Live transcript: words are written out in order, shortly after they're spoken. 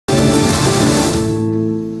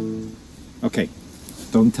Okay,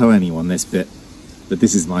 don't tell anyone this bit, but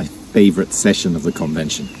this is my favorite session of the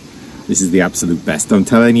convention. This is the absolute best. Don't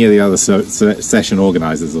tell any of the other session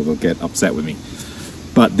organizers or they'll get upset with me.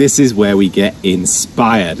 But this is where we get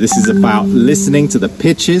inspired. This is about listening to the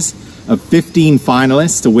pitches of 15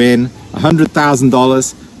 finalists to win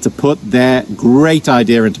 $100,000 to put their great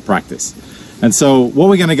idea into practice. And so what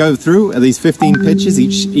we're going to go through are these 15 pitches.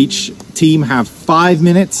 Each team have 5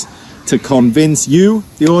 minutes to convince you,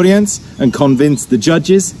 the audience, and convince the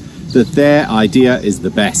judges that their idea is the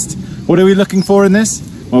best. What are we looking for in this?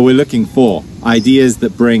 Well, we're looking for ideas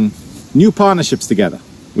that bring new partnerships together.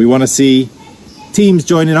 We want to see teams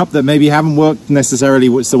joining up that maybe haven't worked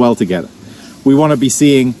necessarily so well together. We want to be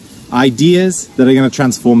seeing ideas that are going to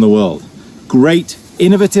transform the world. Great,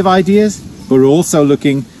 innovative ideas, but we're also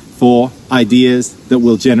looking for ideas that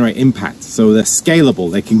will generate impact. So they're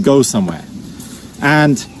scalable, they can go somewhere.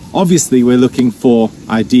 And obviously we're looking for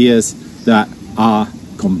ideas that are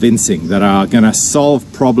convincing, that are going to solve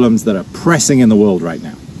problems that are pressing in the world right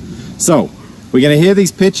now. So we're going to hear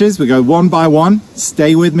these pitches. We go one by one.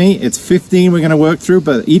 Stay with me. It's 15 we're going to work through,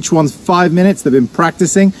 but each one's 5 minutes. They've been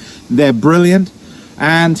practicing. They're brilliant.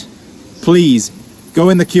 And please go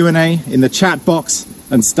in the Q&A, in the chat box,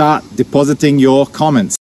 and start depositing your comments.